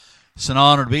It's an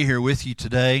honor to be here with you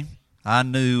today. I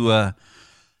knew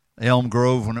Elm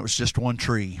Grove when it was just one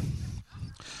tree.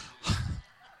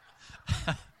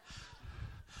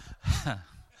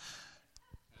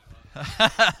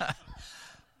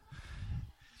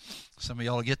 Some of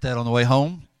y'all will get that on the way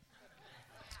home.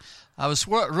 I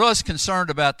was concerned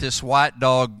about this White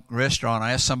Dog restaurant.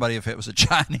 I asked somebody if it was a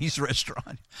Chinese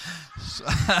restaurant.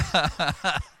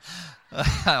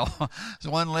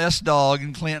 There's one less dog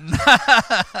in Clinton.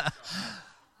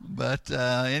 But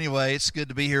anyway, it's good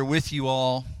to be here with you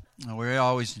all. We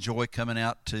always enjoy coming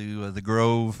out to the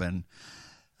Grove and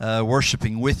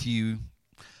worshiping with you.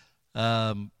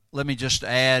 Let me just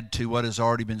add to what has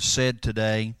already been said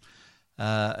today.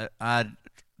 I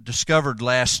discovered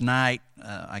last night,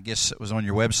 I guess it was on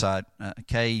your website,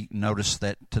 Kay noticed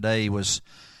that today was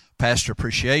Pastor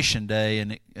Appreciation Day,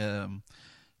 and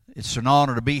it's an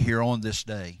honor to be here on this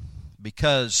day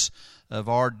because of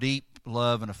our deep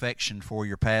love and affection for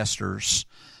your pastors.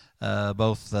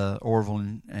 Both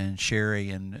Orville and Sherry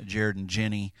and Jared and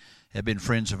Jenny have been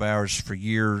friends of ours for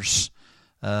years.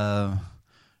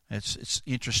 It's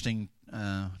interesting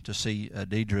to see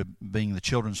Deidre being the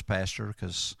children's pastor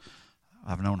because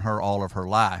I've known her all of her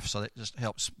life, so that just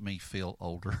helps me feel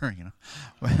older.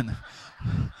 When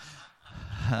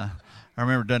I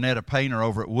remember Donetta Painter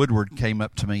over at Woodward came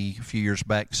up to me a few years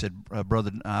back and said,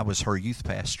 "Brother, I was her youth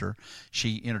pastor."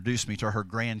 She introduced me to her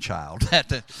grandchild.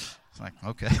 It's like,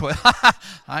 okay, well,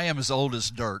 I am as old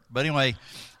as dirt. But anyway,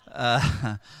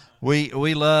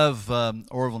 we love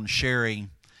Orville and Sherry,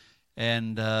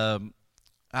 and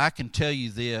I can tell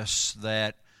you this,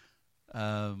 that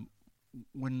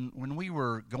when we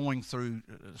were going through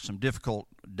some difficult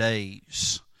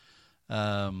days,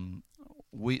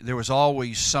 there was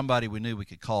always somebody we knew we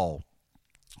could call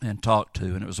and talk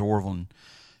to, and it was Orville and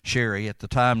Sherry. At the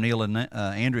time, Neil and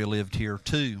Andrea lived here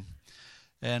too,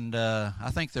 and I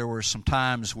think there were some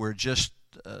times where just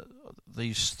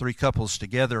these three couples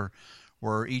together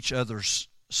were each other's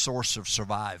source of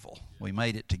survival. We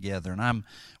made it together, and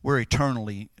we're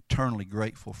eternally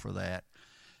grateful for that.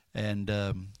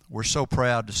 And we're so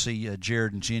proud to see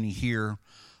Jared and Jenny here.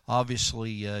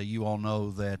 Obviously, you all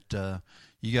know that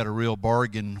you got a real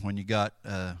bargain when you got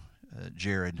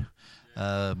Jared,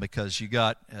 because you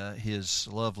got his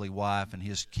lovely wife and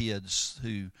his kids,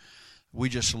 who we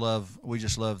just love. We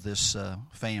just love this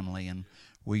family, and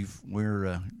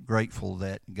we're grateful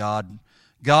that God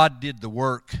did the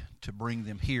work to bring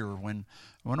them here. When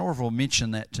Orville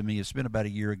mentioned that to me, it's been about a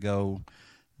year ago,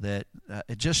 that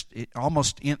it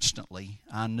almost instantly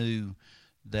I knew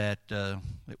that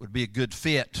it would be a good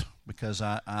fit, because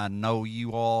I know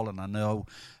you all, and I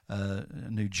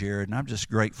knew Jared, and I'm just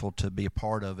grateful to be a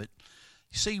part of it.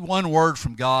 You see, one word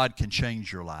from God can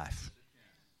change your life.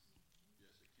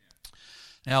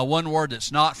 Now, one word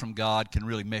that's not from God can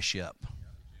really mess you up.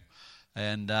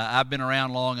 And I've been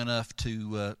around long enough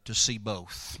to see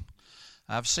both.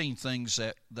 I've seen things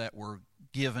that were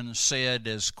said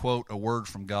as, quote, a word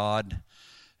from God,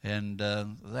 and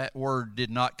that word did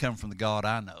not come from the God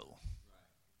I know.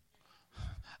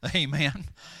 Amen.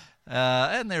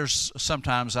 And there's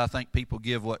sometimes I think people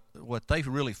give what they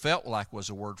really felt like was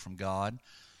a word from God,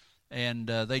 and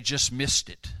they just missed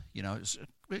it,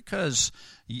 because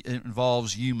it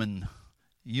involves human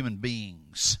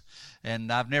beings.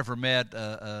 And I've never met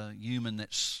a human that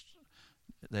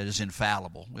is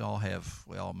infallible. We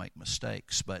all make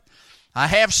mistakes, but I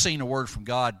have seen a word from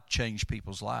God change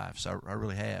people's lives. I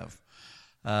really have.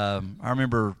 I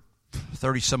remember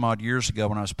 30 some odd years ago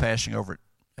when I was pastoring over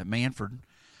at Manford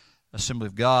Assembly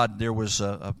of God, there was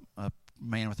a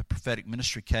man with a prophetic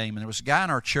ministry came, and there was a guy in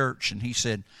our church, and he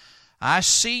said, "I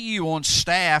see you on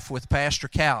staff with Pastor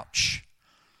Couch.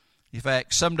 In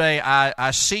fact, someday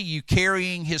I see you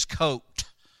carrying his coat,"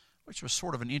 which was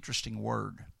sort of an interesting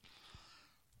word.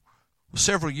 Well,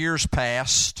 several years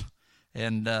passed,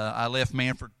 and I left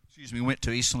Manford, went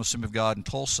to Eastland Assembly of God in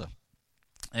Tulsa.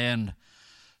 And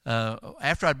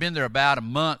after I'd been there about a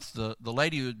month, the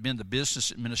lady who had been the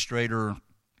business administrator,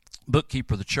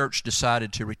 bookkeeper of the church,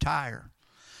 decided to retire.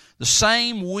 The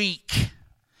same week,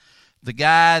 the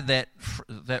guy that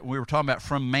we were talking about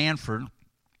from Manford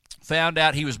found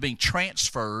out he was being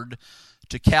transferred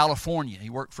to California. He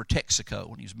worked for Texaco,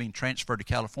 and he was being transferred to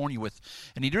California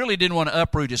and he really didn't want to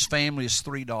uproot his family, his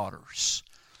 3 daughters.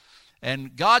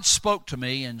 And God spoke to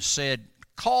me and said,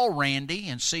 "Call Randy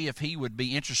and see if he would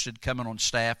be interested in coming on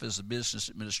staff as the business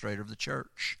administrator of the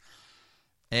church."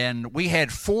 And we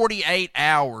had 48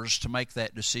 hours to make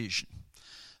that decision.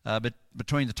 But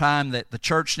between the time that the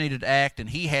church needed to act and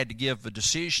he had to give a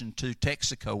decision to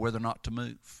Texaco whether or not to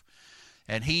move.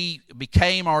 And he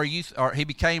became our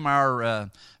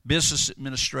business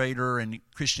administrator and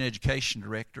Christian education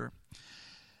director.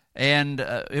 And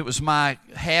it was my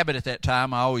habit at that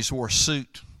time. I always wore a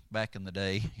suit back in the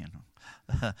day,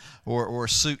 or a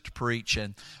suit to preach.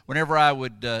 And whenever I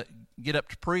would get up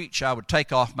to preach, I would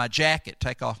take off my jacket,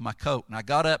 take off my coat. And I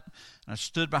got up and I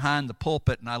stood behind the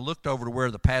pulpit and I looked over to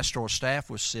where the pastoral staff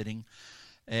was sitting,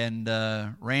 and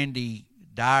Randy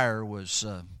Dyer was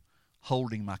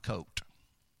holding my coat.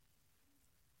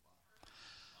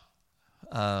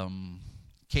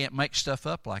 Can't make stuff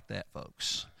up like that,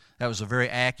 folks. That was a very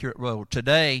accurate role.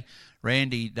 Today,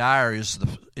 Randy Dyer is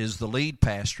the lead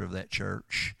pastor of that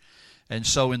church. And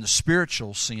so in the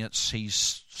spiritual sense,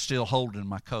 he's still holding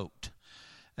my coat.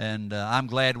 And I'm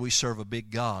glad we serve a big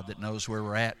God that knows where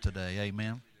we're at today.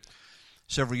 Amen.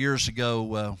 Several years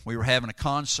ago, we were having a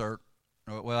concert.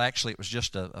 Well, actually, it was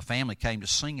just a family came to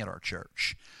sing at our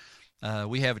church.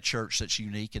 We have a church that's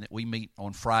unique in that we meet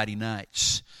on Friday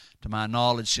nights. To my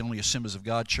knowledge, the only Assemblies of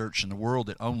God church in the world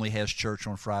that only has church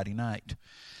on Friday night.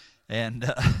 And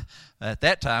at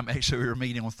that time, actually, we were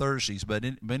meeting on Thursdays. But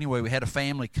anyway, we had a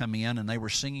family come in, and they were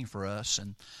singing for us.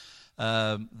 And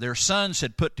their sons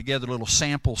had put together a little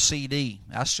sample CD.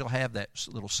 I still have that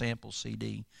little sample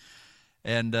CD.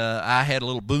 And I had a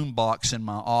little boom box in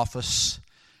my office.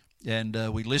 And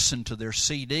we listened to their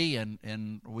CD,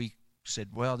 and we said,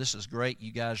 well, this is great.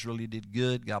 You guys really did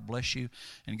good. God bless you.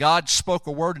 And God spoke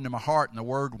a word into my heart, and the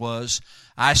word was,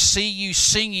 I see you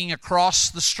singing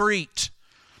across the street.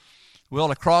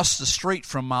 Well, across the street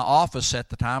from my office at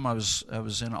the time, I was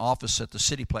in an office at the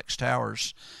Cityplex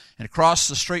Towers, and across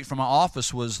the street from my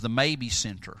office was the Maybe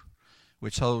Center,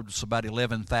 which holds about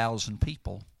 11,000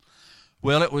 people.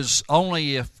 Well, it was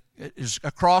only it was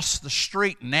across the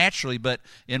street naturally, but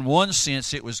in one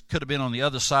sense, could have been on the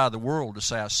other side of the world to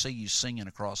say, I see you singing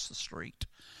across the street.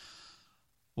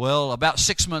 Well, about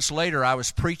 6 months later, I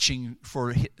was preaching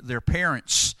for their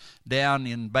parents down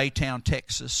in Baytown,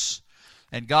 Texas.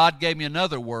 And God gave me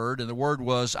another word, and the word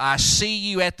was, I see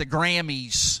you at the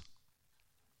Grammys.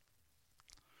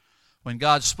 When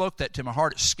God spoke that to my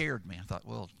heart, it scared me. I thought,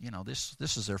 well,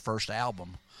 this is their first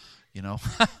album.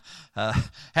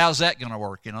 How's that going to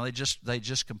work? They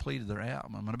just completed their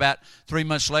album. And about 3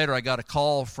 months later, I got a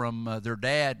call from their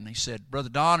dad, and he said, Brother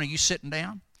Don, are you sitting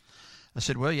down? I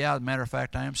said, well, yeah, as a matter of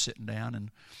fact, I am sitting down.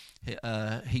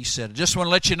 And he said, I just want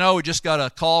to let you know, we just got a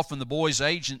call from the boys'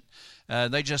 agent.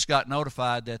 They just got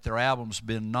notified that their album's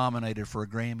been nominated for a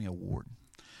Grammy Award.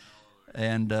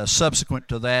 And subsequent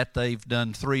to that, they've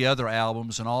done 3 other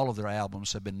albums, and all of their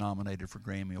albums have been nominated for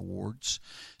Grammy Awards.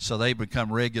 So they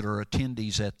become regular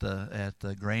attendees at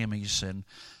the Grammys. And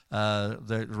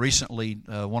recently,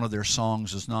 one of their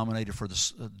songs is nominated for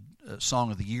the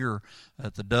Song of the Year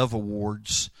at the Dove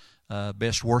Awards,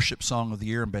 Best Worship Song of the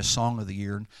Year and Best Song of the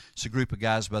Year. And it's a group of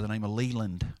guys by the name of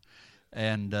Leland.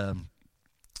 And a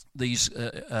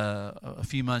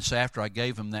few months after I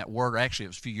gave him that word, actually it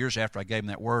was a few years after I gave him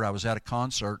that word, I was at a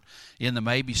concert in the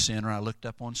Maybe Center. I looked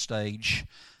up on stage.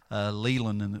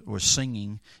 Leland was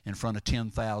singing in front of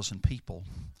 10,000 people.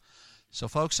 So,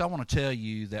 folks, I want to tell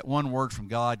you that one word from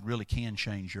God really can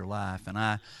change your life. And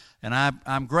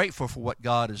I'm grateful for what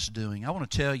God is doing. I want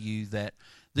to tell you that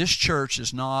this church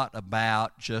is not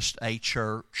about just a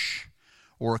church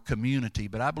or a community,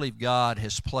 but I believe God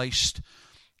has placed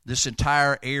this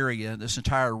entire area, this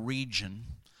entire region,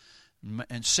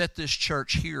 and set this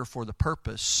church here for the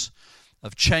purpose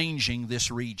of changing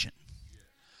this region.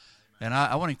 And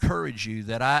I want to encourage you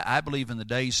that I believe in the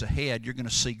days ahead you're going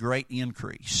to see great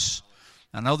increase.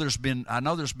 I know there's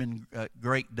been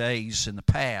great days in the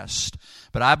past,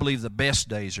 but I believe the best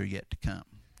days are yet to come.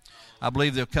 I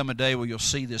believe there'll come a day where you'll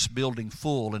see this building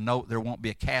full and there won't be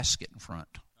a casket in front.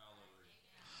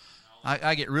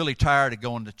 I get really tired of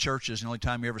going to churches, and the only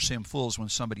time you ever see them full is when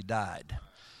somebody died.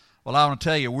 Well, I want to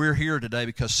tell you, we're here today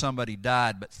because somebody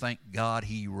died, but thank God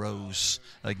he rose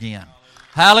again.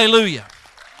 Hallelujah.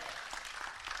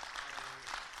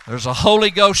 There's a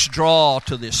Holy Ghost draw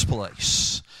to this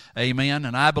place. Amen.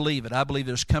 And I believe it. I believe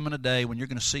there's coming a day when you're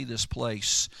going to see this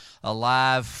place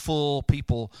alive, full,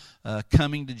 people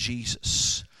coming to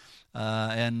Jesus.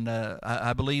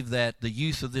 I believe that the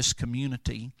youth of this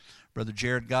community, Brother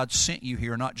Jared, God sent you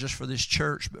here not just for this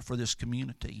church, but for this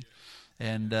community.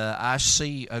 And I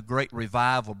see a great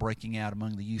revival breaking out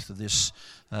among the youth of this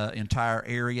entire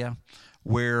area,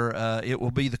 where it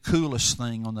will be the coolest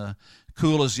thing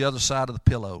cool as the other side of the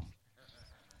pillow.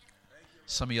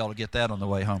 Some of y'all will get that on the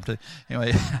way home too.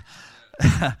 Anyway,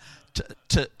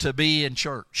 to be in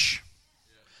church.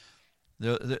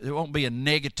 There won't be a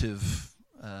negative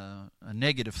a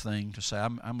negative thing to say.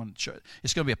 I'm going to.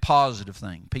 It's going to be a positive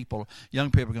thing.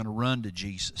 Young people are going to run to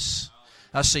Jesus.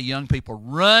 I see young people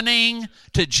running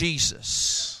to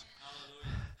Jesus.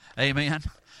 Amen.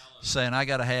 Saying, I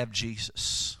got to have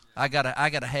Jesus. I got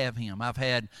to have Him. I've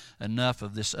had enough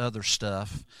of this other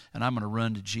stuff, and I'm going to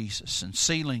run to Jesus. And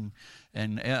Sealing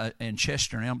and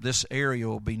Chester and Elm, this area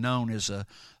will be known as a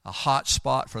hot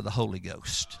spot for the Holy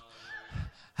Ghost.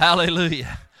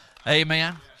 Hallelujah.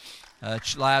 Amen.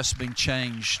 Lives being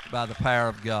changed by the power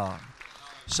of God.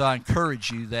 So I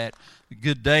encourage you that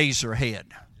good days are ahead.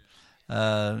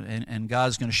 And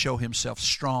God's going to show Himself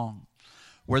strong.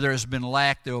 Where there has been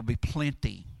lack, there will be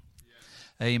plenty.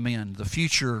 Amen. The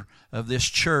future of this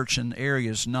church and area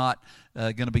is not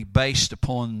going to be based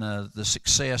upon the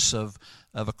success of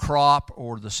a crop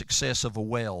or the success of a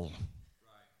well.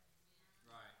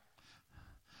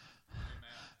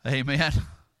 Right. Amen.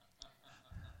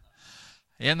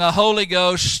 In the Holy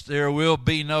Ghost, there will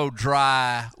be no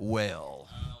dry well.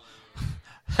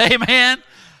 Amen.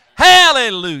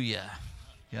 Hallelujah.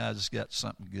 God's got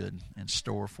something good in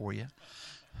store for you.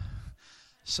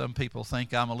 Some people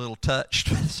think I'm a little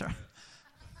touched. I've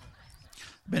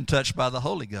been touched by the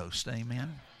Holy Ghost.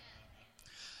 Amen.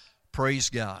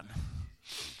 Praise God.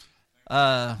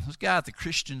 This guy with the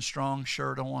Christian Strong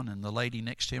shirt on and the lady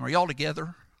next to him. Are y'all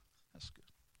together? That's good.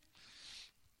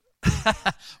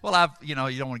 Well, you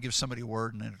don't want to give somebody a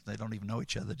word and they don't even know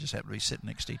each other. They just happen to be sitting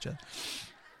next to each other.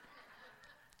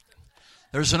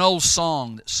 There's an old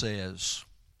song that says,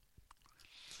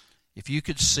 if you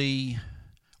could see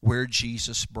where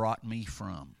Jesus brought me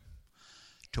from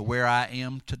to where I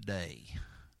am today,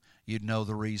 you'd know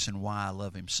the reason why I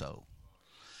love Him so.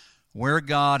 Where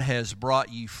God has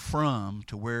brought you from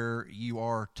to where you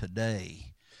are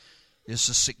today is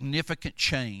a significant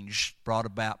change brought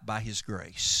about by His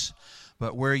grace.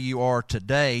 But where you are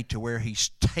today to where He's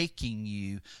taking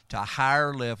you to a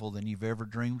higher level than you've ever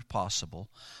dreamed possible,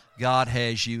 God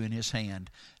has you in His hand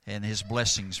and His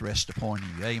blessings rest upon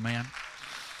you. Amen.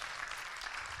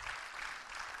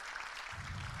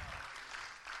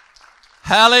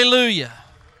 Hallelujah.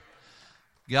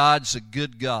 God's a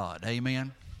good God.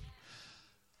 Amen.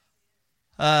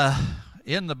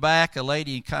 In the back, a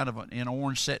lady kind of in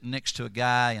orange sitting next to a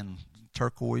guy in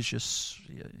turquoise. Just,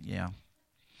 yeah.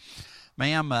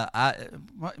 Ma'am,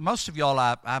 most of y'all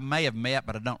I may have met,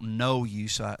 but I don't know you.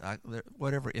 So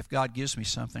whatever, if God gives me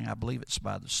something, I believe it's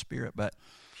by the Spirit. But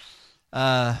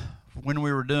when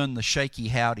we were doing the shaky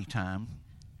howdy time,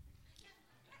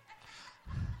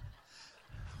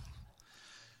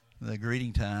 the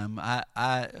greeting time,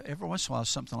 I every once in a while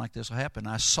something like this will happen.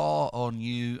 I saw on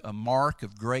you a mark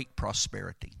of great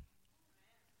prosperity.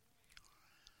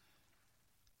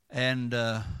 And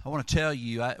I want to tell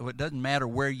you, it doesn't matter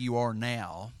where you are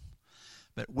now,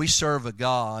 but we serve a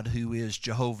God who is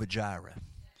Jehovah Jireh,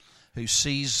 who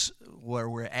sees where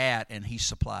we're at and He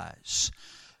supplies.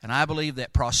 And I believe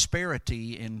that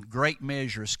prosperity in great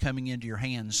measure is coming into your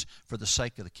hands for the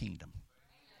sake of the kingdom.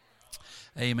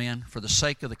 Amen. For the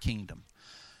sake of the kingdom.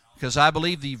 Because I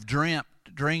believe that you've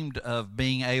dreamed of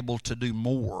being able to do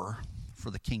more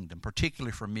for the kingdom,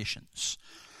 particularly for missions.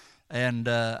 And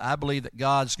I believe that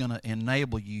God's going to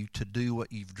enable you to do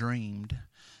what you've dreamed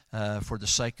for the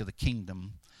sake of the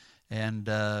kingdom. And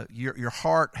your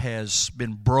heart has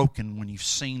been broken when you've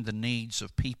seen the needs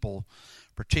of people,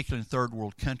 particularly in third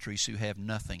world countries, who have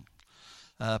nothing.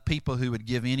 People who would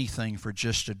give anything for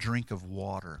just a drink of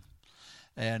water.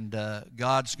 And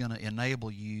God's going to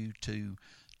enable you to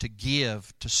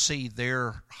give, to see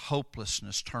their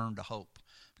hopelessness turn to hope,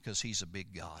 because He's a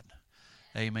big God.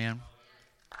 Amen.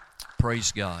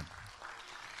 Praise God.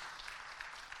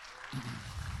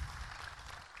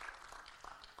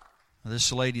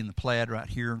 This lady in the plaid right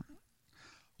here,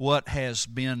 what has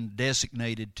been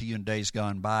designated to you in days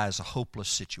gone by as a hopeless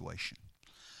situation.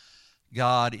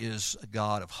 God is a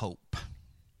God of hope.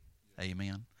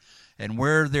 Amen. And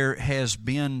where there has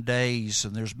been days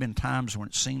and there's been times when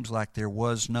it seems like there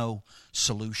was no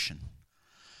solution,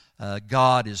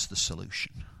 God is the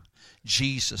solution.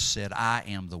 Jesus said, I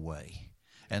am the way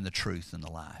and the truth and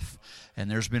the life. And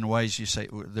there's been ways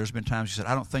there's been times you said,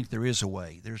 I don't think there is a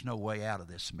way. There's no way out of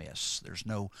this mess. There's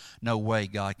no way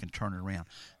God can turn it around.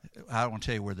 I want to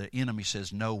tell you, where the enemy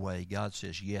says no way, God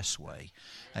says yes way.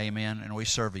 Amen. And we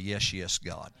serve a yes, yes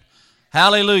God.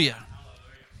 Hallelujah.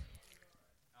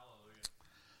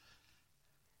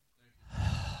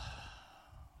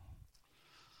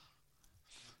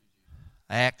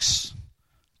 Acts,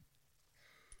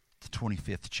 the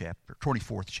 24th chapter,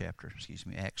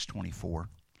 Acts 24.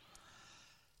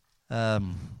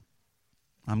 I'm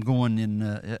going in,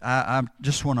 I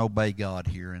just want to obey God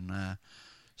here, and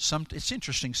it's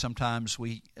interesting sometimes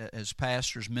we, as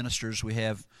pastors, ministers, we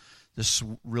have this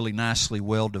really nicely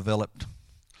well-developed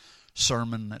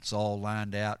sermon that's all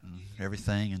lined out and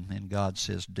everything, and then God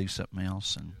says do something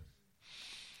else. And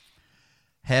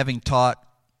having taught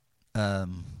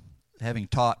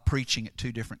preaching at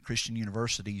 2 different Christian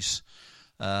universities,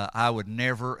 I would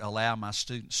never allow my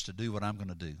students to do what I'm going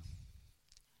to do.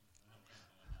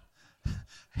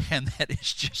 And that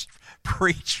is just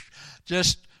preach,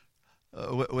 just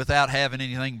without having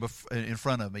anything in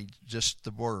front of me, just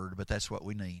the Word, but that's what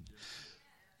we need.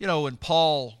 You know, when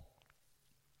Paul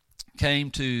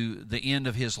came to the end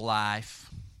of his life,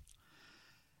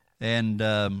 and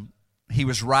he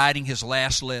was writing his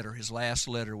last letter. His last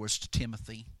letter was to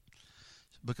Timothy.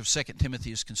 The book of 2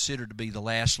 Timothy is considered to be the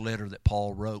last letter that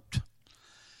Paul wrote.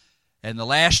 And the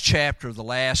last chapter of the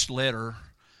last letter,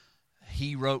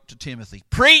 he wrote to Timothy,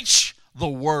 preach the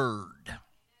Word.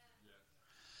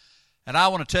 And I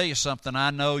want to tell you something.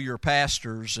 I know you're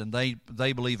pastors, and they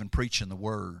believe in preaching the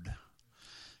Word.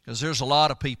 Because there's a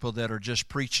lot of people that are just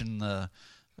preaching the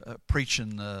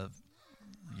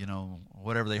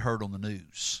whatever they heard on the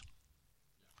news.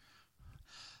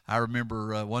 I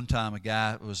remember one time a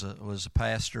guy was a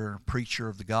pastor, preacher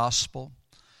of the gospel,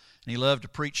 and he loved to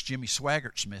preach Jimmy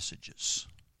Swaggart's messages.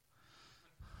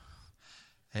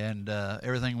 And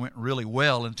everything went really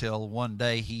well until one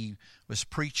day he was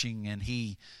preaching and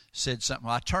he said something.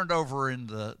 I turned over in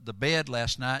the bed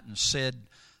last night and said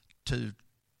to,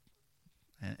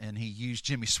 and he used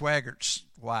Jimmy Swaggart's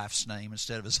wife's name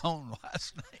instead of his own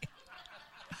wife's name.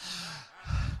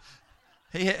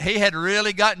 He had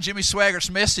really gotten Jimmy Swaggart's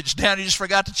message down. He just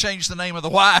forgot to change the name of the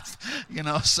wife,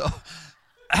 so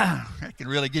that can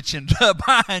really get you into a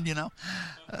bind,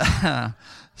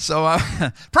 So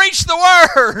preach the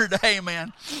Word,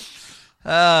 amen.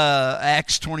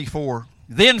 Acts 24.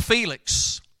 Then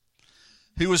Felix,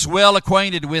 who was well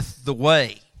acquainted with the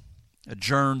way,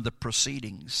 adjourned the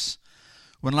proceedings.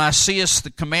 When Lysias the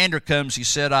commander comes, he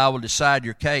said, I will decide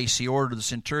your case. He ordered the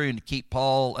centurion to keep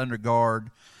Paul under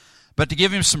guard, but to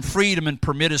give him some freedom and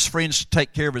permit his friends to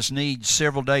take care of his needs.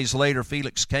 Several days later,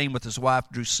 Felix came with his wife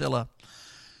Drusilla,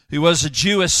 who was a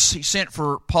Jewess. He sent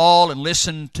for Paul and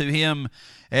listened to him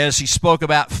as he spoke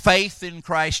about faith in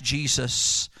Christ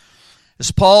Jesus. As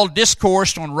Paul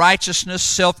discoursed on righteousness,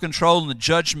 self-control, and the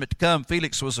judgment to come,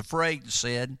 Felix was afraid and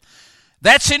said,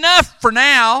 that's enough for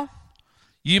now.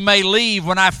 You may leave.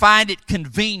 When I find it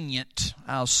convenient,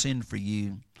 I'll send for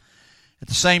you. At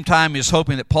the same time, he was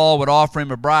hoping that Paul would offer him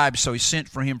a bribe, so he sent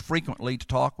for him frequently to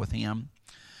talk with him.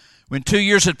 When 2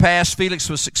 years had passed, Felix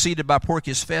was succeeded by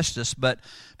Porcius Festus, but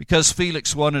because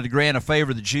Felix wanted to grant a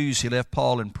favor to the Jews, he left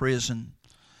Paul in prison.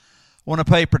 I want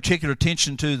to pay particular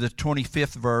attention to the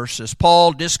 25th verse. As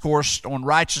Paul discoursed on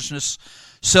righteousness,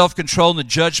 self-control, and the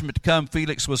judgment to come,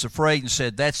 Felix was afraid and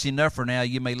said, that's enough for now,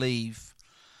 you may leave.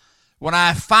 When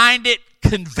I find it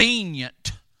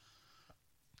convenient,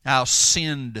 I'll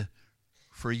send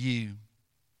for you.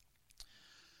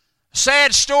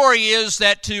 Sad story is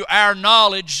that to our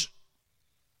knowledge,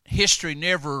 history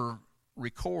never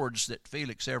records that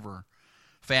Felix ever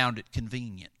found it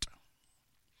convenient.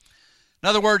 In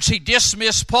other words, he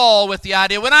dismissed Paul with the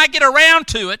idea, when I get around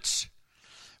to it,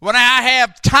 when I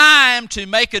have time to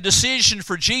make a decision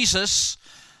for Jesus,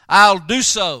 I'll do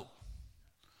so.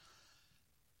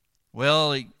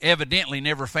 Well, he evidently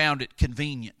never found it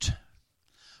convenient.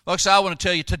 Folks, I want to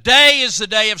tell you, today is the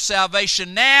day of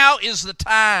salvation. Now is the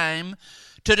time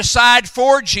to decide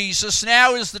for Jesus.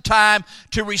 Now is the time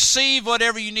to receive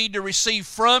whatever you need to receive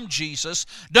from Jesus.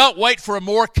 Don't wait for a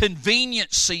more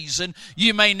convenient season.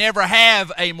 You may never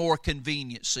have a more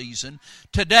convenient season.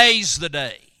 Today's the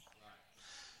day.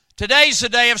 Today's the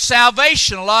day of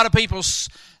salvation. A lot of people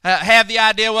have the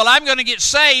idea, well, I'm going to get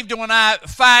saved when I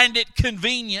find it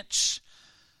convenient.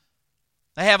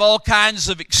 They have all kinds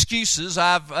of excuses.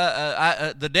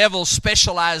 The devil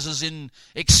specializes in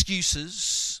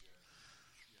excuses.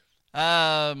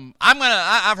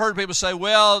 I've heard people say,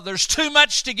 well, there's too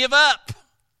much to give up.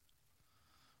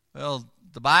 Well,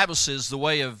 the Bible says the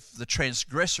way of the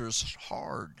transgressor is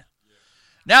hard.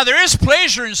 Now, there is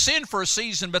pleasure in sin for a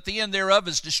season, but the end thereof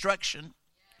is destruction.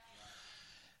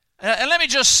 And let me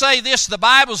just say this, the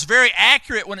Bible's very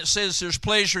accurate when it says there's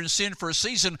pleasure in sin for a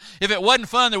season. If it wasn't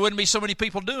fun, there wouldn't be so many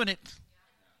people doing it.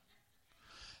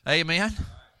 Amen.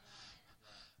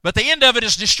 But the end of it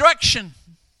is destruction.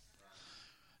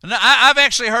 And I've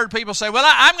actually heard people say, well,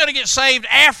 I'm going to get saved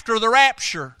after the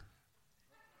rapture.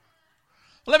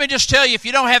 Let me just tell you, if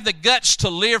you don't have the guts to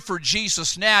live for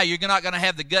Jesus now, you're not going to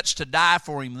have the guts to die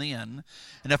for Him then.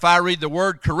 And if I read the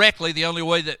Word correctly, the only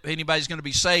way that anybody's going to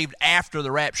be saved after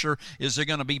the rapture is they're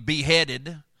going to be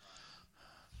beheaded.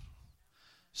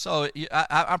 So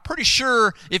I'm pretty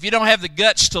sure if you don't have the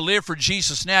guts to live for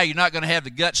Jesus now, you're not going to have the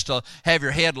guts to have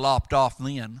your head lopped off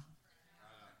then.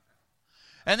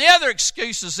 And the other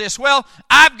excuse is this: well,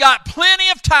 I've got plenty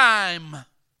of time.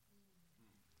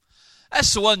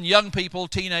 That's the one young people,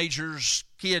 teenagers,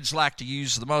 kids like to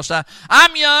use the most.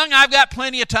 I'm young, I've got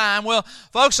plenty of time. Well,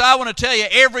 folks, I want to tell you,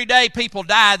 every day people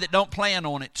die that don't plan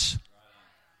on it.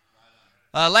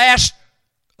 Last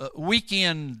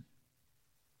weekend,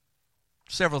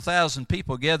 several thousand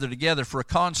people gathered together for a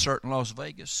concert in Las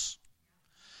Vegas.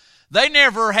 They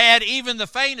never had even the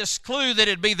faintest clue that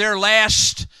it'd be their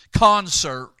last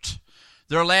concert,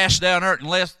 their last down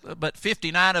earth, but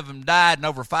 59 of them died and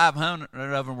over 500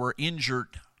 of them were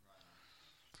injured.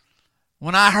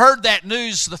 When I heard that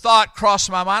news, the thought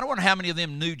crossed my mind, I wonder how many of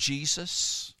them knew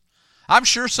Jesus. I'm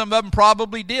sure some of them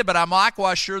probably did, but I'm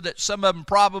likewise sure that some of them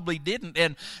probably didn't.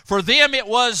 And for them, it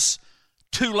was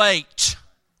too late.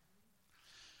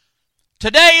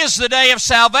 Today is the day of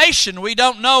salvation. We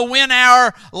don't know when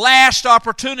our last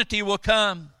opportunity will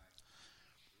come.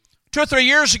 2 or 3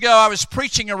 years ago, I was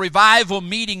preaching a revival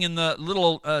meeting in the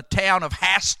little town of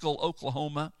Haskell,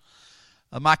 Oklahoma.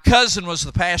 My cousin was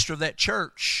the pastor of that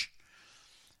church.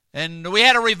 And we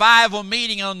had a revival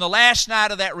meeting. On the last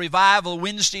night of that revival,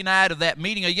 Wednesday night of that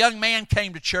meeting, a young man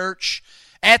came to church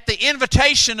at the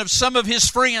invitation of some of his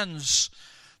friends.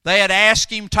 They had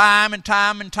asked him time and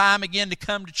time again to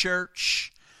come to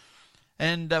church.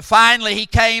 And finally he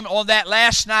came on that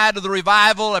last night of the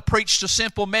revival. I preached a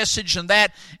simple message, and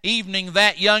that evening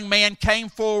that young man came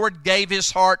forward, gave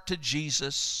his heart to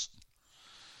Jesus.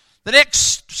 The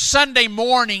next Sunday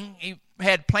morning he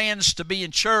had plans to be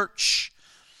in church,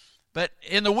 but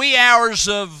in the wee hours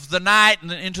of the night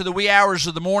and into the wee hours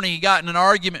of the morning, he got in an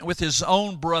argument with his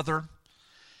own brother,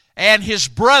 and his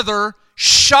brother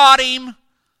shot him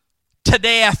to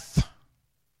death.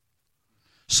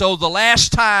 So the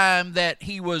last time that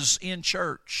he was in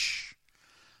church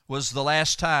was the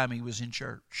last time he was in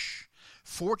church.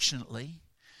 Fortunately,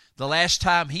 the last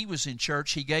time he was in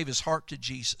church, he gave his heart to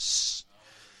Jesus.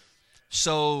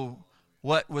 So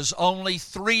what was only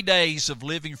 3 days of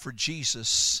living for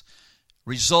Jesus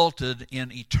resulted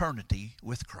in eternity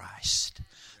with Christ.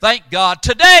 Thank God.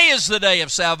 Today is the day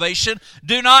of salvation.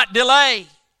 Do not delay.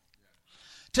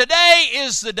 Today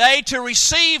is the day to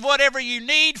receive whatever you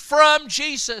need from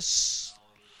Jesus.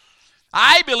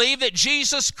 I believe that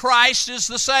Jesus Christ is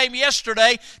the same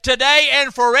yesterday, today,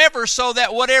 and forever, so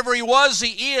that whatever He was,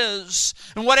 He is.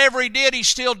 And whatever He did, He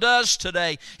still does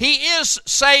today. He is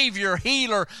Savior,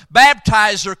 Healer,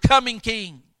 Baptizer, Coming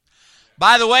King.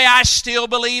 By the way, I still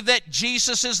believe that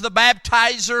Jesus is the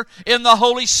baptizer in the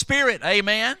Holy Spirit.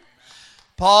 Amen.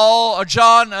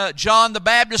 John the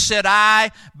Baptist said,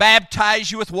 I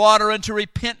baptize you with water unto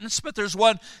repentance, but there's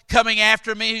one coming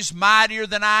after me who's mightier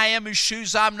than I am, whose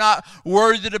shoes I'm not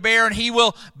worthy to bear, and He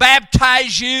will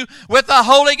baptize you with the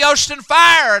Holy Ghost and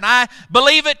fire. And I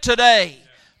believe it today.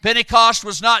 Pentecost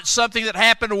was not something that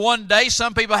happened one day.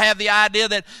 Some people have the idea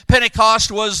that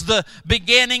Pentecost was the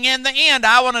beginning and the end.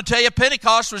 I want to tell you,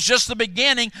 Pentecost was just the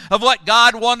beginning of what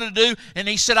God wanted to do. And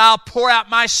He said, I'll pour out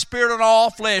my Spirit on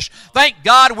all flesh. Thank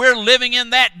God we're living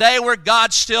in that day where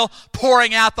God's still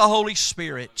pouring out the Holy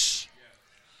Spirit.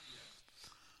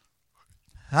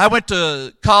 I went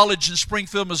to college in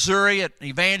Springfield, Missouri at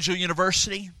Evangel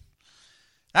University.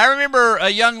 I remember a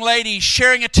young lady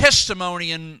sharing a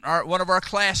testimony in one of our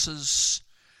classes.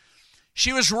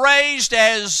 She was raised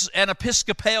as an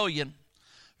Episcopalian,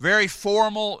 very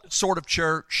formal sort of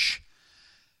church.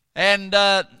 And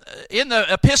in the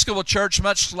Episcopal Church,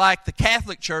 much like the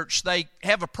Catholic Church, they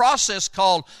have a process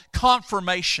called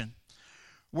confirmation,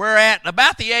 where at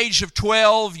about the age of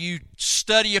 12, you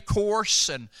study a course,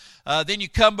 and then you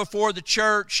come before the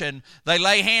church, and they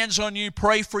lay hands on you,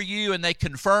 pray for you, and they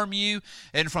confirm you.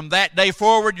 And from that day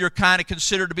forward, you're kind of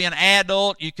considered to be an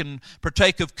adult. You can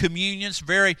partake of communion. It's a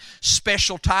very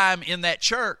special time in that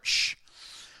church.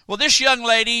 Well, this young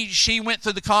lady, she went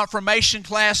through the confirmation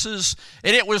classes,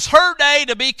 and it was her day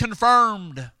to be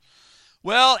confirmed.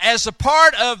 Well, as a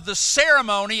part of the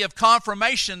ceremony of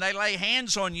confirmation, they lay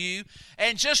hands on you,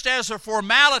 and just as a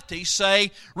formality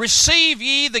say, receive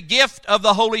ye the gift of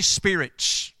the Holy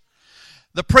Spirit.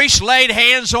 The priest laid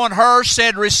hands on her,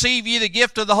 said, receive ye the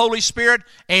gift of the Holy Spirit,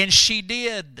 and she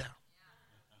did.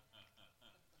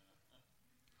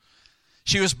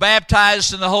 She was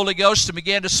baptized in the Holy Ghost and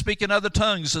began to speak in other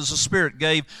tongues as the Spirit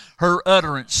gave her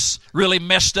utterance. Really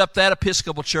messed up that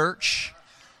Episcopal church.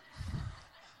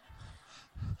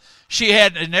 She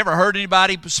had never heard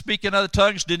anybody speak in other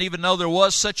tongues, didn't even know there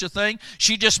was such a thing.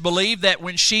 She just believed that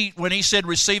when he said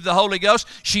receive the Holy Ghost,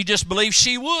 she just believed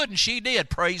she would, and she did.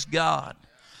 Praise God.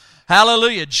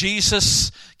 Hallelujah.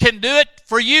 Jesus can do it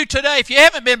for you today. If you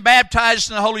haven't been baptized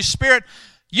in the Holy Spirit,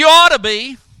 you ought to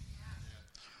be.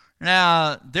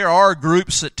 Now, there are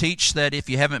groups that teach that if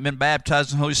you haven't been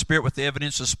baptized in the Holy Spirit with the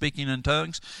evidence of speaking in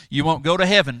tongues, you won't go to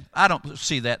heaven. I don't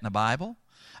see that in the Bible.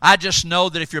 I just know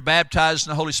that if you're baptized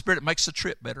in the Holy Spirit, it makes the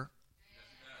trip better.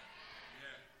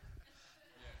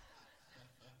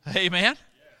 Amen.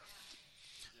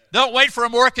 Don't wait for a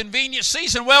more convenient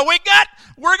season. Well,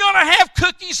 we're going to have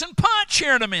cookies and punch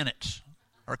here in a minute,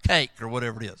 or cake, or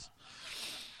whatever it is.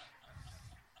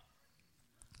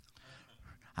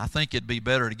 I think it'd be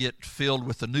better to get filled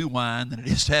with the new wine than it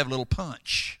is to have a little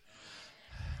punch.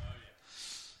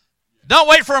 Don't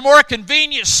wait for a more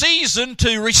convenient season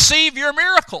to receive your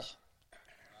miracle.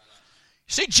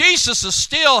 See, Jesus is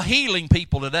still healing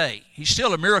people today. He's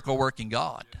still a miracle-working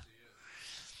God.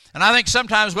 And I think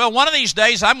sometimes, well, one of these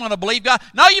days I'm going to believe God.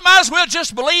 No, you might as well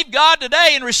just believe God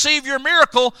today and receive your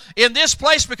miracle in this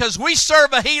place, because we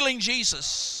serve a healing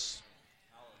Jesus.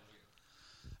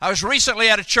 I was recently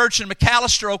at a church in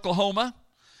McAllister, Oklahoma.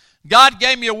 God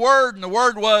gave me a word, and the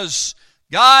word was,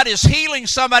 God is healing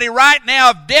somebody right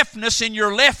now of deafness in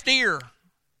your left ear.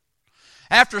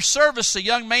 After service, a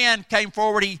young man came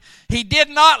forward. He did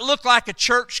not look like a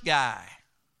church guy.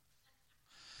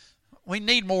 We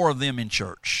need more of them in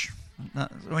church.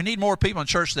 We need more people in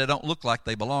church that don't look like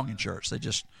they belong in church.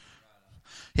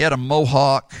 He had a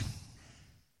mohawk,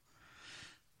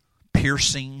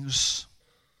 piercings,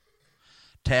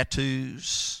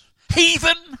 tattoos,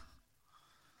 heathen.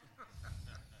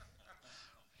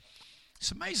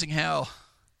 It's amazing how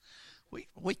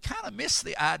we kind of miss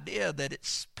the idea that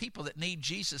it's people that need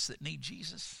Jesus that need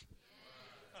Jesus.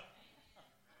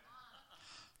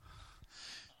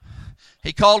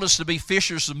 He called us to be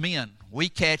fishers of men. We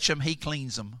catch them, He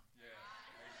cleans them.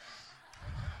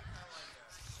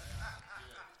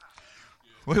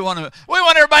 We want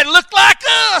everybody to look like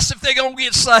us if they're going to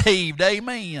get saved.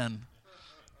 Amen.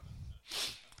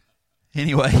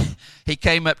 Anyway, he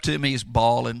came up to me, he's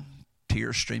bawling,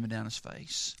 tears streaming down his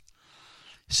face.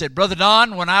 He said, Brother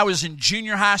Don, when I was in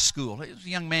junior high school, he was a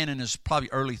young man in his probably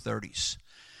early 30s.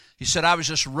 He said, I was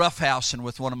just roughhousing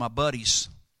with one of my buddies.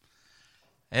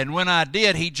 And when I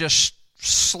did, he just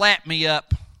slapped me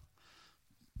up,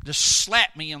 just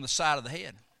slapped me on the side of the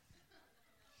head.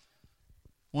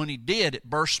 When he did, it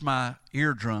burst my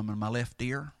eardrum in my left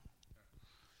ear.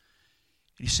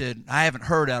 He said, I haven't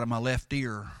heard out of my left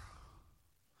ear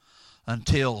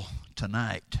until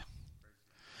tonight.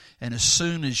 And as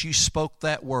soon as you spoke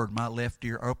that word, my left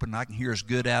ear opened. I can hear as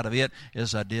good out of it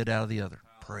as I did out of the other.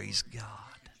 Praise God.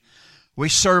 We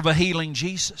serve a healing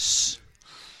Jesus.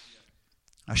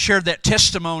 I shared that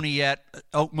testimony at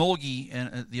Okmulgee,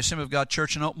 and the Assembly of God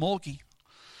Church in Okmulgee.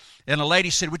 And a lady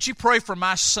said, would you pray for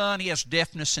my son? He has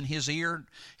deafness in his ear.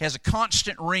 He has a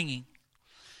constant ringing.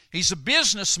 He's a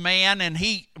businessman, and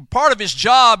part of his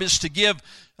job is to give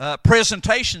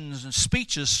presentations and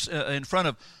speeches in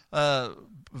front of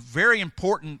very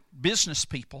important business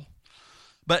people.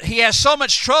 But he has so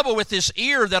much trouble with his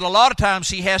ear that a lot of times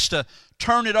he has to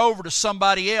turn it over to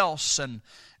somebody else, and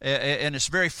it's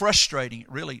very frustrating.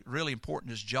 Really, really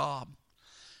important, his job.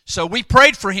 So we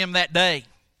prayed for him that day,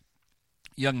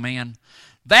 young man.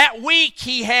 That week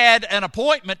he had an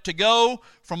appointment to go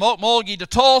from Okmulgee to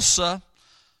Tulsa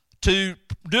to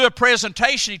do a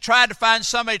presentation. He tried to find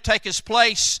somebody to take his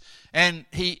place, and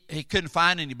he couldn't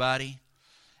find anybody.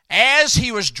 As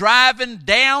he was driving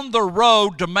down the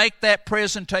road to make that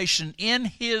presentation in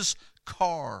his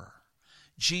car,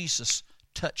 Jesus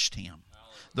touched him.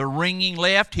 The ringing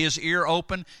left, his ear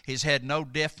open. He's had no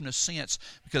deafness since,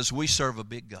 because we serve a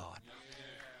big God.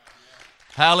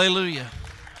 Hallelujah.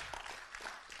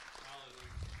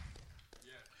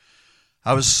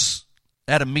 I was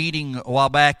at a meeting a while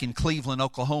back in Cleveland,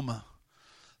 Oklahoma.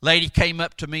 Lady came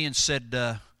up to me and said,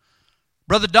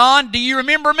 Brother Don, do you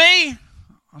remember me?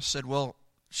 I said, well,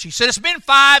 she said, it's been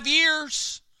 5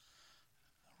 years.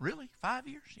 Really? 5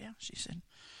 years? Yeah, she said.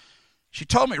 She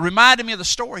told me, it reminded me of the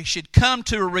story. She'd come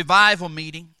to a revival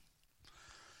meeting.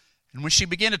 And when she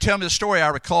began to tell me the story, I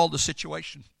recalled the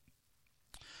situation.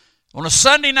 On a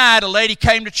Sunday night, a lady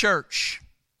came to church.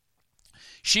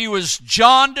 She was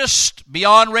jaundiced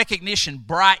beyond recognition,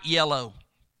 bright yellow.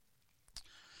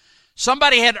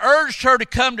 Somebody had urged her to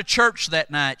come to church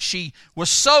that night. She was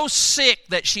so sick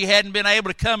that she hadn't been able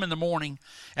to come in the morning,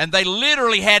 and they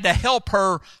literally had to help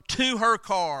her to her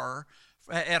car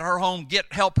at her home,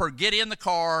 help her get in the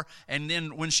car, and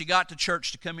then when she got to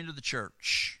church, to come into the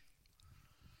church.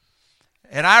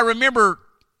 And I remember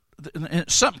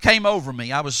something came over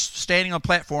me. I was standing on a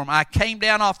platform. I came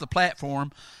down off the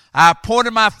platform. I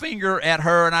pointed my finger at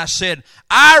her and I said,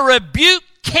 I rebuke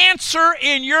cancer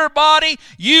in your body.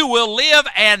 You will live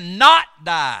and not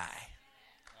die.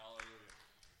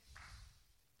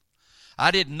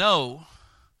 I didn't know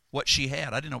what she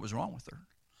had. I didn't know what was wrong with her.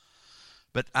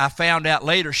 But I found out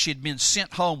later she'd been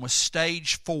sent home with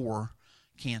stage 4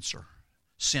 cancer.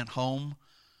 Sent home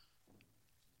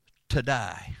to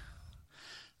die.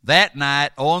 That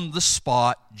night, on the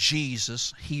spot,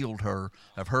 Jesus healed her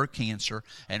of her cancer.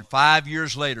 And 5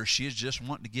 years later, she is just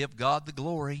wanting to give God the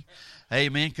glory.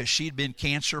 Amen. Because she'd been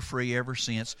cancer-free ever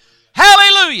since.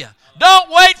 Hallelujah.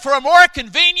 Don't wait for a more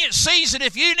convenient season.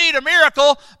 If you need a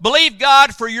miracle, believe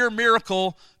God for your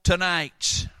miracle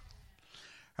tonight.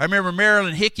 I remember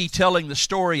Marilyn Hickey telling the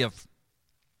story of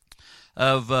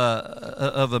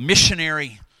a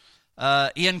missionary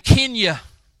in Kenya.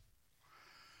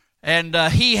 And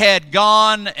he had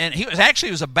gone, and he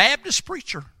was a Baptist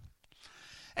preacher.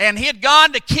 And he had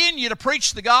gone to Kenya to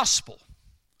preach the gospel.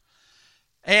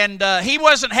 And he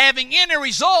wasn't having any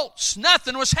results.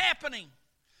 Nothing was happening.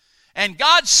 And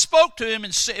God spoke to him,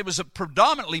 and it was a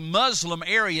predominantly Muslim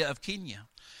area of Kenya.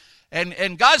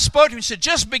 And God spoke to him and said,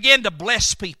 just begin to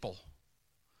bless people.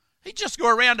 He'd just go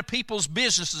around to people's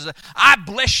businesses. I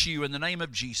bless you in the name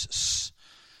of Jesus.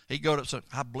 He'd go to say,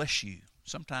 I bless you.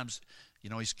 Sometimes,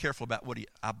 he's careful about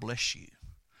I bless you.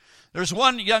 There's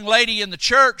one young lady in the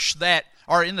church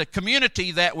or in the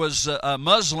community that was a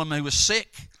Muslim who was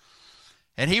sick.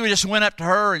 And he just went up to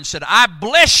her and said, I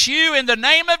bless you in the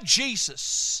name of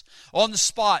Jesus. On the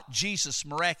spot, Jesus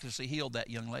miraculously healed that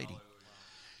young lady.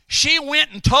 She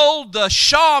went and told the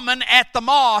shaman at the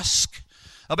mosque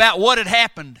about what had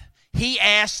happened. He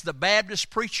asked the Baptist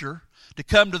preacher to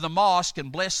come to the mosque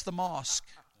and bless the mosque.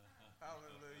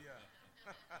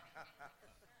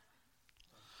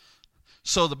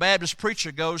 So the Baptist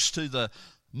preacher goes to the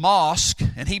mosque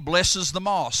and he blesses the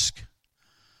mosque.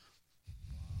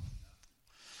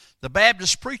 The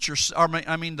Baptist preacher,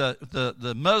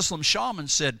 the Muslim shaman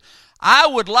said, I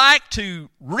would like to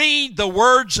read the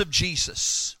words of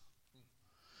Jesus.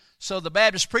 So the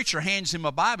Baptist preacher hands him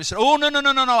a Bible. He said, oh,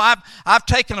 no. I've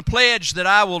taken a pledge that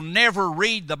I will never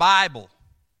read the Bible.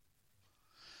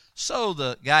 So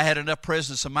the guy had enough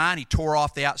presence of mind. He tore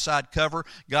off the outside cover,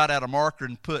 got out a marker,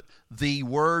 and put the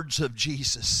words of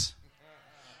Jesus.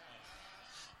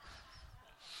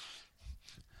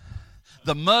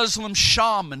 The Muslim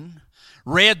shaman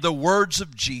read the words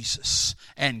of Jesus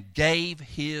and gave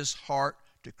his heart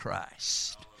to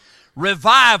Christ.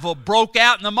 Revival broke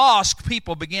out in the mosque.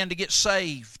 People began to get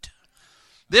saved.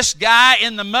 This guy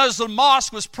in the Muslim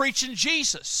mosque was preaching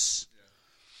Jesus.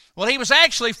 Well, he was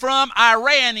actually from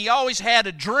Iran. He always had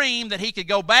a dream that he could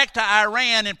go back to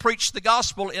Iran and preach the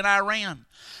gospel in Iran.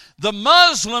 The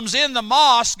Muslims in the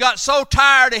mosque got so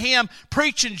tired of him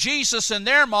preaching Jesus in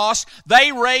their mosque,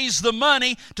 they raised the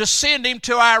money to send him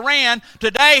to Iran.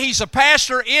 Today he's a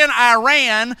pastor in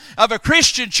Iran of a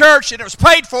Christian church, and it was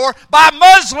paid for by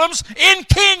Muslims in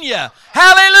Kenya.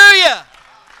 Hallelujah!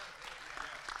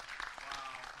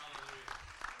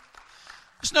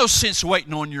 There's no sense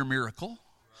waiting on your miracle.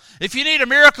 If you need a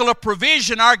miracle of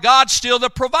provision, our God's still the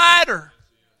provider.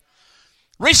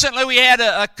 Recently, we had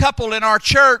a couple in our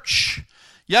church.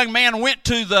 Young man went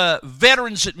to the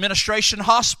Veterans Administration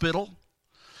Hospital.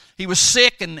 He was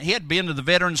sick, and he had been to the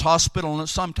Veterans Hospital in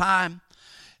some time.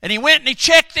 And he went and he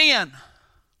checked in.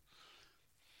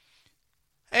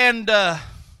 And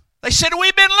they said,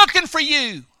 we've been looking for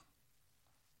you.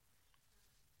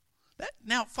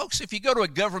 Now, folks, if you go to a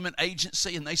government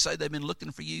agency and they say they've been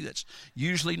looking for you, that's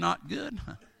usually not good.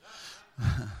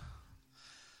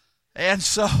 And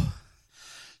so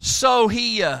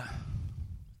he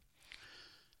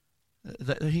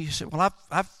said, well,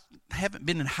 I haven't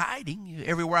been in hiding.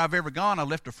 Everywhere I've ever gone, I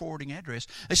left a forwarding address.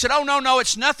 They said, oh, no,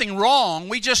 it's nothing wrong.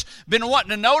 We just been wanting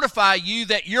to notify you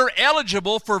that you're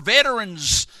eligible for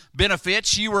veterans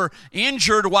benefits. You were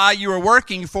injured while you were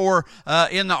working in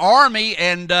the Army,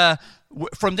 and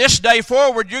from this day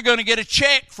forward, you're going to get a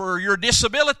check for your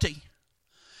disability.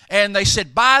 And they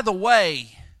said, by the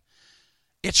way,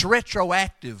 it's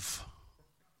retroactive.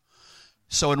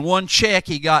 So in one check,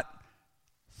 he got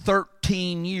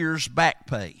 13 years back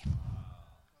pay.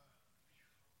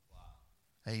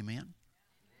 Amen.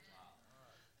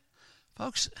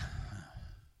 Folks,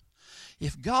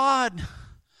 if God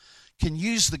can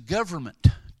use the government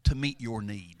to meet your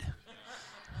need.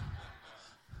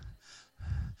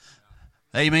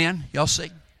 Amen. Y'all see?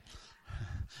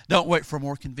 Don't wait for a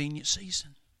more convenient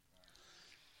season.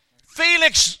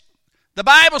 Felix The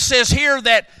Bible says here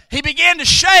that he began to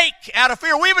shake out of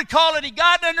fear. We would call it he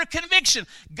got under conviction.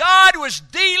 God was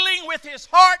dealing with his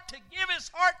heart to give his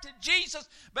heart to Jesus,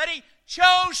 but he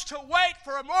chose to wait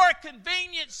for a more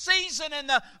convenient season, and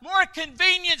the more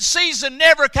convenient season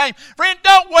never came. Friend,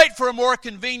 don't wait for a more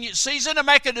convenient season to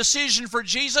make a decision for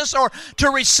Jesus or to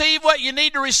receive what you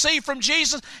need to receive from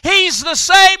Jesus. He's the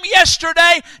same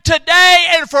yesterday, today,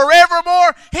 and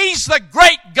forevermore. He's the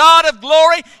great God of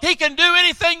glory. He can do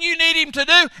anything you need him to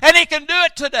do, and he can do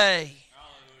it today.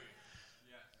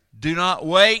 Do not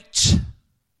wait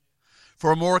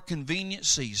for a more convenient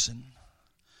season.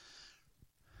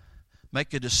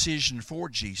 Make a decision for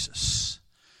Jesus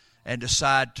and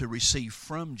decide to receive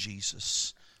from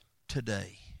Jesus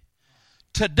today.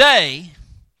 Today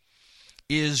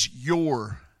is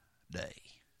your day.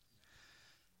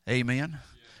 Amen.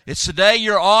 It's the day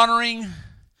you're honoring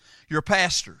your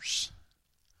pastors.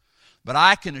 But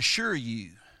I can assure you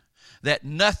that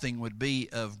nothing would be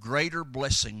of greater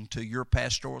blessing to your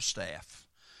pastoral staff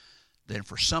than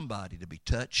for somebody to be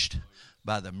touched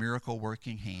by the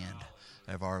miracle-working hand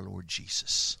of our Lord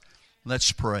Jesus.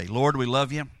 Let's pray. Lord, we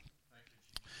love you.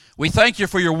 We thank you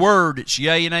for your word. It's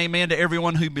yea and amen to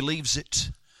everyone who believes it.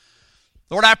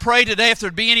 Lord, I pray today if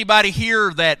there'd be anybody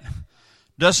here that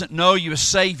doesn't know you as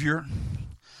Savior,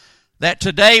 that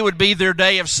today would be their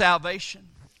day of salvation.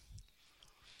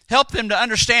 Help them to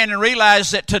understand and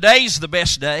realize that today's the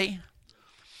best day.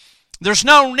 There's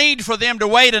no need for them to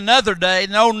wait another day,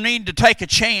 no need to take a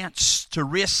chance to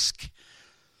risk.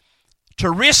 To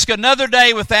risk another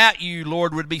day without you,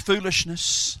 Lord, would be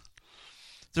foolishness.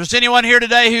 If there's anyone here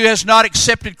today who has not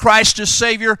accepted Christ as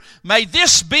Savior, may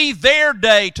this be their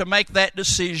day to make that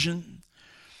decision.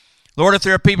 Lord, if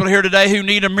there are people here today who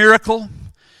need a miracle,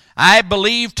 I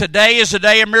believe today is a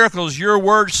day of miracles. Your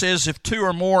word says if two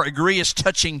or more agree as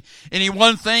touching any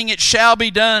one thing, it shall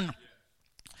be done.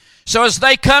 So as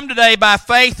they come today by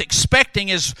faith,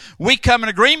 expecting as we come in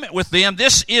agreement with them,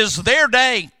 this is their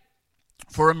day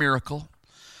for a miracle.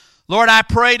 Lord, I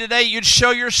pray today you'd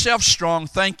show yourself strong.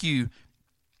 Thank you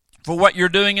for what you're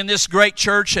doing in this great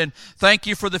church, and thank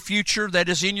you for the future that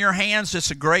is in your hands.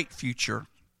 It's a great future.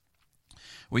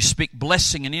 We speak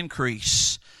blessing and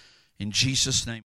increase in Jesus' name.